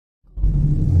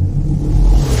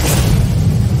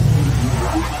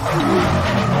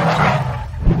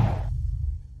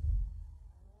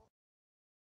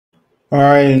All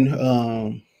right,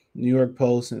 and New York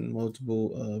Post and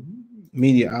multiple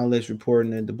media outlets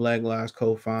reporting that the Black Lives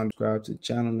co-founder subscribe to the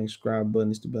channel. And the subscribe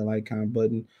button is the bell icon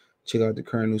button. Check out the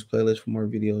current news playlist for more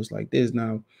videos like this.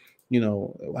 Now,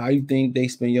 how you think they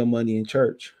spend your money in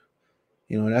church?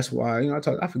 That's why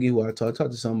I forget who I talked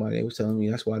to somebody. They was telling me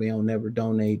that's why they don't never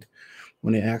donate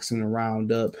when they ask them to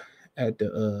round up at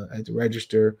the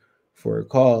register for a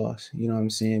cause. You know what I'm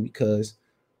saying? Because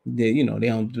they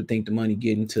don't think the money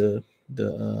getting to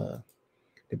the uh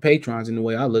the patrons. And the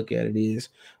way I look at it is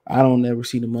I don't ever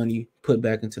see the money put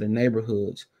back into the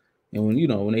neighborhoods. And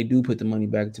when they do put the money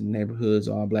back into the neighborhoods,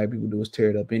 all black people do is tear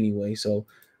it up anyway. So,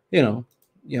 you know,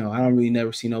 I don't really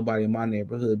never see nobody in my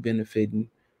neighborhood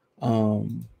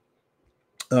um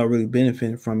really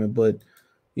benefiting from it. But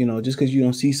just because you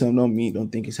don't see something don't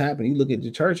think it's happening. You look at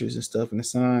the churches and stuff, and the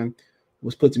sign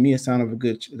was put to me the sign of a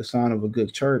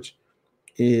good church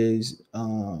is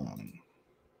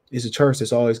a church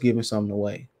that's always giving something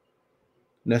away.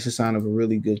 And that's a sign of a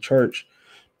really good church.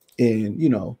 And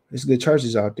there's good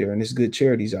churches out there and there's good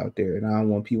charities out there. And I don't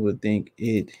want people to think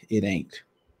it ain't.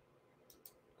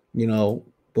 You know,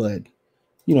 but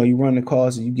you run the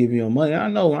cause and you give your money. I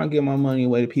know when I give my money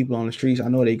away to people on the streets, I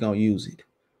know they gonna use it.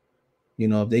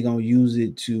 If they gonna use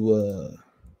it to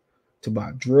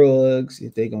buy drugs,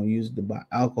 if they gonna use it to buy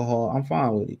alcohol, I'm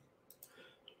fine with it.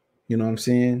 You know what I'm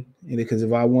saying? And because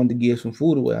if I wanted to give some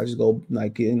food away, I just go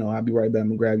I'll be right back. I'm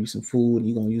gonna grab you some food and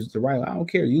you're gonna use it the right way. I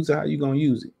don't care. Use it how you gonna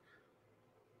use it.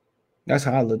 That's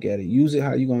how I look at it. Use it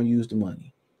how you gonna use the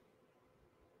money.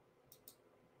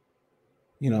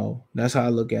 That's how I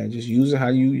look at it. Just use it how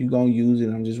you gonna use it.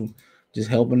 I'm just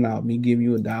helping out. Me giving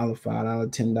you $1,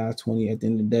 $5, $10, 20. At the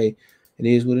end of the day, it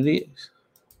is what it is.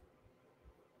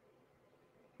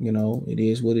 It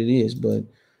is what it is. But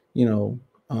you know,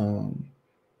 um,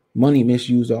 money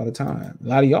misused all the time. A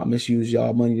lot of y'all misuse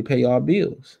y'all money to pay y'all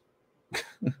bills.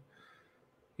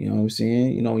 You know what I'm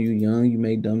saying? When you're young, you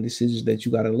make dumb decisions that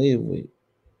you got to live with.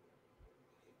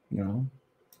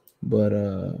 But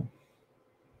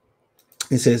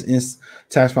it says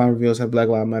tax filing reveals how Black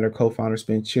Lives Matter co-founder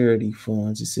spent charity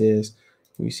funds. It says,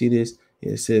 when you see this,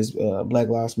 it says Black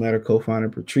Lives Matter co-founder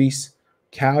Patrice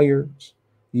Colliers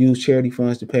used charity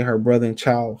funds to pay her brother and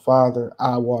child father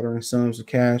eye-watering sums of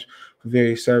cash for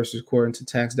various services, according to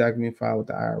tax document filed with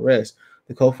the IRS.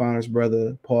 The co-founder's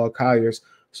brother, Paul Colliers,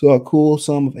 saw a cool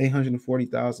sum of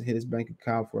 $840,000 hit his bank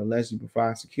account for allegedly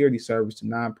providing security service to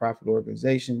nonprofit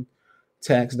organization.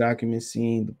 Tax documents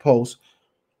seen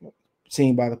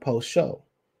by the Post show.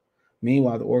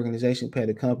 Meanwhile, the organization paid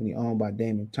a company owned by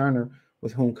Damon Turner,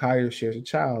 with whom Collier shares a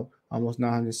child, almost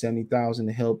 $970,000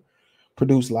 to help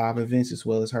produce live events as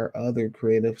well as her other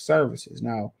creative services.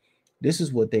 Now, this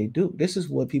is what they do. This is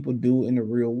what people do in the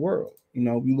real world.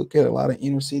 You look at a lot of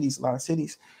inner cities, a lot of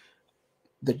cities,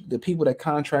 the people that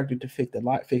contracted to fix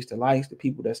the lights, the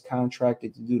people that's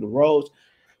contracted to do the roads,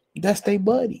 that's their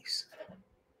buddies.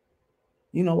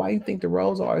 Why you think the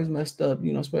roads are always messed up?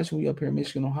 Especially when you're up here in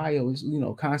Michigan, Ohio, is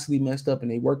constantly messed up, and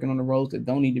they working on the roads that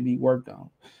don't need to be worked on.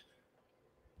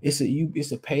 It's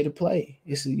a pay to play.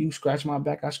 It's a you scratch my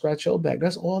back, I scratch your back.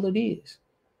 That's all it is.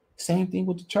 Same thing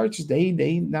with the churches. They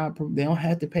don't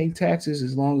have to pay taxes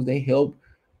as long as they help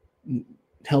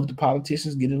the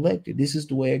politicians get elected. This is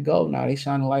the way it go. Now they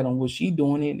shine a light on what she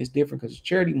doing it. It's different because it's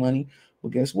charity money.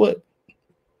 But guess what?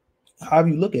 However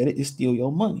you look at it, it's still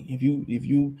your money. If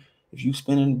you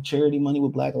spending charity money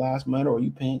with Black Lives Matter or you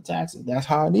paying taxes, that's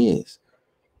how it is.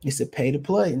 It's a pay to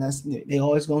play, and they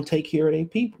always gonna take care of their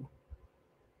people.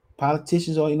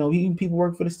 Politicians or even people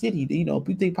work for the city. If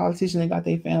you think politicians ain't got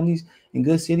their families and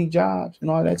good city jobs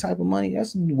and all that type of money,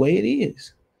 that's the way it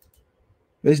is.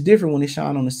 But it's different when they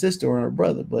shine on a sister or a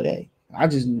brother. But hey, I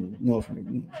just know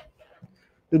from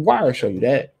the Wire show you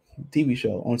that TV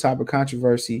show. On top of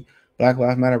controversy, Black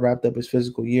Lives Matter wrapped up its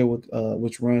fiscal year with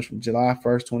which runs from July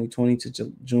 1st, 2020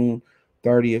 to June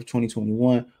 30th,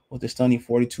 2021, with a stunning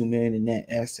 42 million in net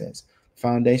assets. The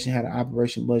foundation had an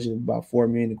operation budget of about 4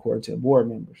 million, according to the board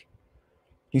members.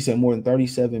 He said more than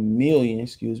 37 million,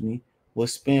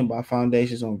 was spent by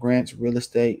foundations on grants, real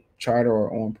estate, charter, or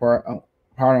on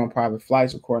private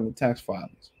flights, according to tax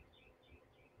filings.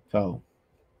 So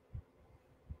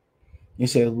he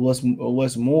said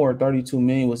what's more, 32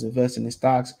 million was invested in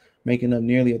stocks, making up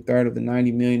nearly a third of the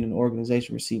 90 million the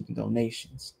organization received in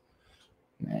donations.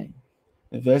 Man.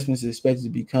 Investments is expected to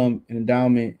become an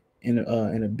endowment in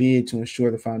a bid to ensure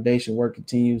the foundation work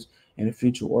continues in the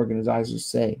future, organizers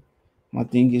say. My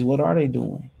thing is, what are they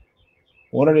doing?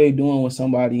 What are they doing with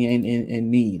somebody in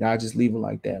need? I just leave it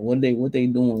like that. What they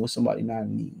doing with somebody not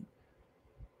in need?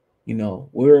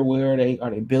 Where are they? Are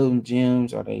they building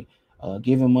gyms? Are they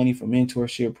giving money for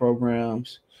mentorship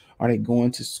programs? Are they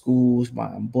going to schools,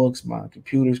 buying books, buying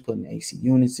computers, putting AC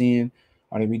units in?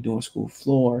 Are they redoing school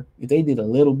floor? If they did a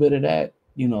little bit of that,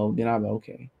 then I'll be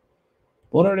okay.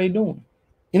 What are they doing?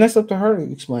 And that's up to her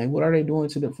to explain. What are they doing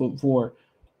for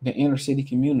the inner city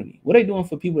community? What are they doing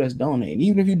for people that's donating?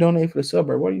 Even if you donate for the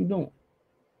suburb, what are you doing?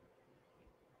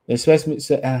 The investment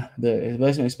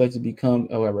expected to become.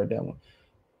 Oh, I read that one.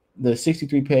 The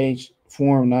 63-page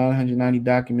Form 990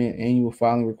 document annual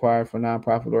filing required for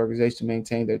nonprofit organizations to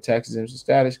maintain their tax exemption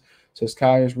status. So it's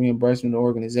Collier's reimbursement to the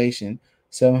organization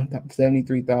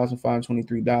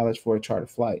 $73,523 for a charter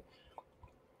flight.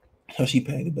 So she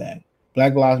paid it back.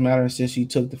 Black Lives Matter says she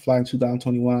took the flight in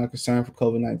 2021 out of concern for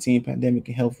COVID-19 pandemic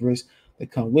and health risks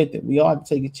that come with it. We all had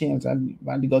to take a chance. I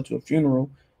had to go to a funeral.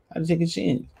 I had to take a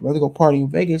chance. I'd rather go party in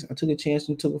Vegas. I took a chance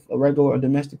and took a regular or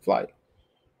domestic flight.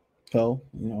 So,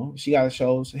 she got to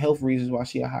show health reasons why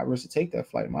she at high risk to take that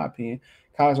flight, in my opinion.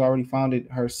 College already found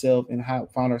herself in high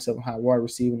water,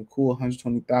 receiving a cool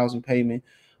 $120,000 payment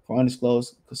for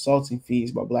undisclosed consulting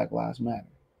fees by Black Lives Matter.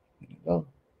 There you go.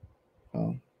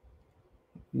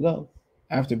 Go.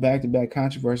 After back-to-back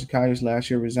controversy, Collier's last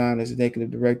year resigned as executive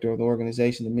director of the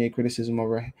organization amid criticism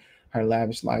over her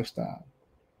lavish lifestyle.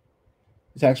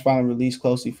 The tax filing release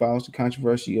closely follows the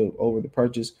controversy over the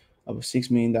purchase of a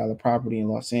 $6 million property in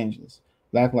Los Angeles.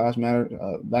 Black Lives Matter,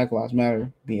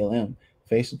 BLM,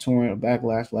 faced a torrent of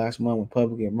backlash last month when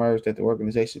publicly emerged that the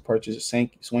organization purchased a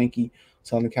swanky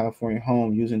Southern California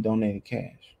home using donated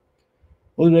cash.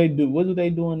 What do they do? What do they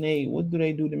do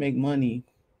to make money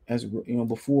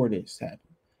before this happened?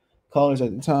 Callers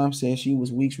at the time said she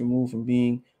was weeks removed from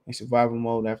being in survival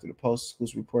mode after the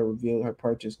Post-Exclusive report revealed her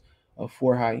purchase of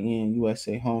 4 high-end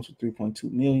USA homes for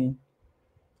 $3.2 million.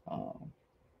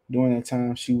 During that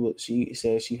time, she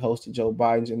said she hosted Joe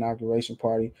Biden's inauguration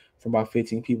party for about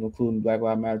 15 people, including Black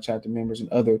Lives Matter chapter members and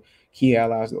other key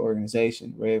allies of the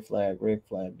organization. Red flag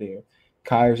there.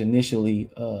 Kyers initially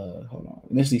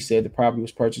said the property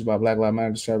was purchased by Black Lives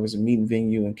Matter to serve as a meeting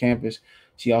venue and campus.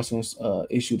 She also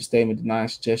issued a statement denying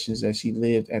suggestions that she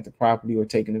lived at the property or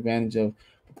taken advantage of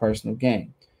for personal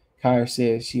gain. Kyer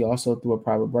says she also threw a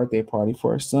private birthday party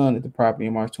for her son at the property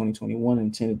in March 2021 and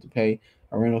intended to pay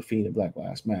a rental fee to Black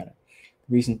Lives Matter.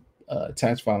 The recent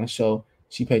tax filing show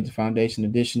she paid the foundation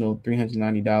additional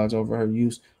 $390 over her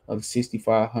use of the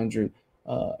 6,500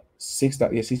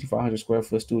 square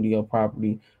foot studio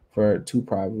property for 2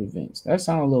 private events. That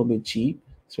sounds a little bit cheap,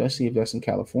 especially if that's in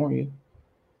California.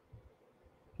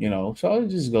 So it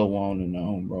just go on and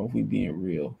on, bro. If we being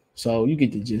real, so you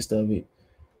get the gist of it.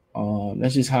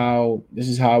 This is how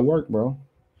it works, bro.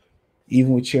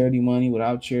 Even with charity money,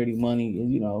 without charity money,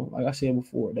 like I said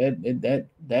before, that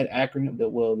acronym, the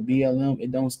BLM,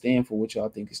 it don't stand for what y'all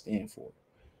think it stands for.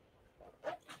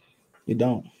 It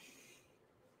don't.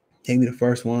 They be the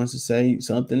first ones to say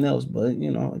something else, but at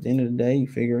the end of the day, you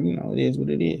figure, it is what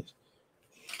it is.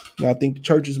 I think the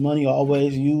church's money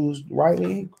always used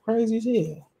rightly. Crazy as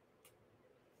hell.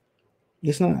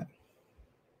 It's not.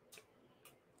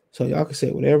 So y'all can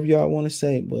say whatever y'all want to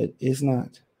say, but it's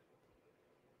not.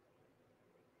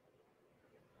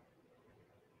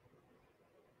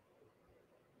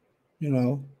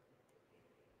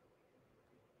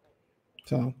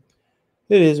 So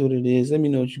it is what it is. Let me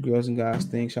know what you girls and guys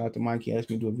think. Shout out to Mikey,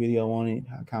 asked me to do a video on it.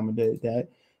 I accommodated that.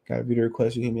 Got a video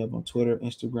request, you hit me up on Twitter,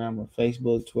 Instagram, or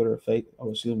Facebook. Twitter or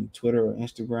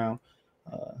Instagram.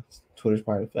 Twitter's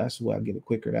probably the fastest way. I get it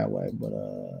quicker that way. But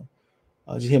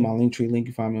just hit my Linktree link.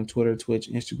 You find me on Twitter, Twitch,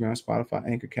 Instagram, Spotify,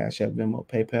 Anchor, Cash App, Venmo,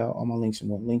 PayPal. All my links in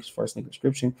one link. First link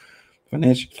description.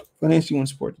 Financially, you want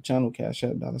to support the channel, Cash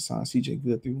App, $, CJ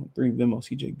Good 313, Venmo,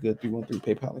 CJ Good 313,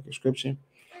 PayPal link description.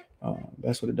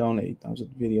 That's what to donate. Thumbs up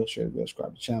the video, share the video, subscribe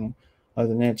to the channel. Other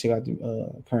than that, check out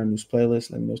the current news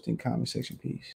playlist. Let me know in the comment section. Peace.